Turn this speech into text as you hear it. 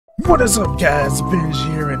What is up, guys? Binge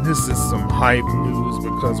here, and this is some hype news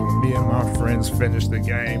because when me and my friends finished the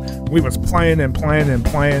game, we was playing in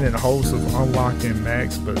hopes of unlocking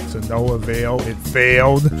Max, but to no avail. It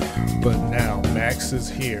failed, but now Max is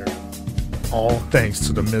here. All thanks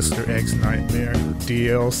to the Mr. X Nightmare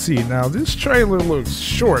DLC. Now, this trailer looks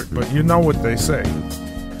short, but you know what they say.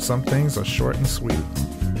 Some things are short and sweet.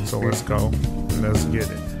 So let's go. Let's get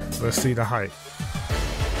it. Let's see the hype.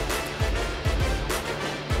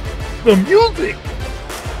 The music!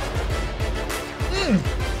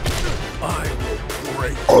 I will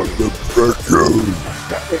break all the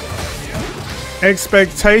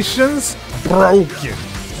expectations broken.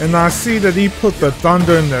 And I see that he put the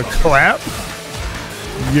thunder in the clap.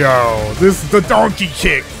 Yo, this is the donkey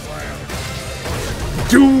kick.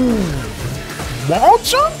 Dude, wall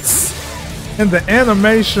jumps? And the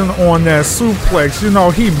animation on that suplex, you know,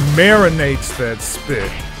 he marinates that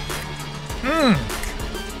spit.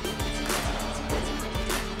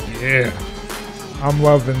 Yeah, I'm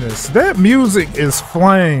loving this. That music is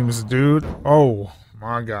flames, dude. Oh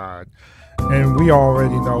my god. And we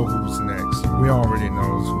already know who's next. We already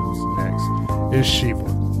know who's next. It's Shiva.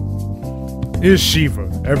 It's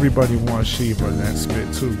Shiva. Everybody wants Shiva in that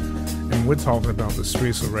spit too. And we're talking about the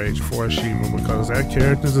Streets of Rage for Shiva because that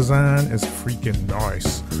character design is freaking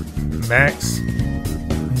nice. Max,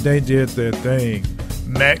 they did their thing.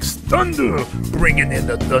 Max Thunder, bringing in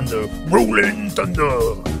the thunder, rolling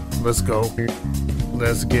thunder. Let's go.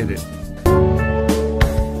 Let's get it.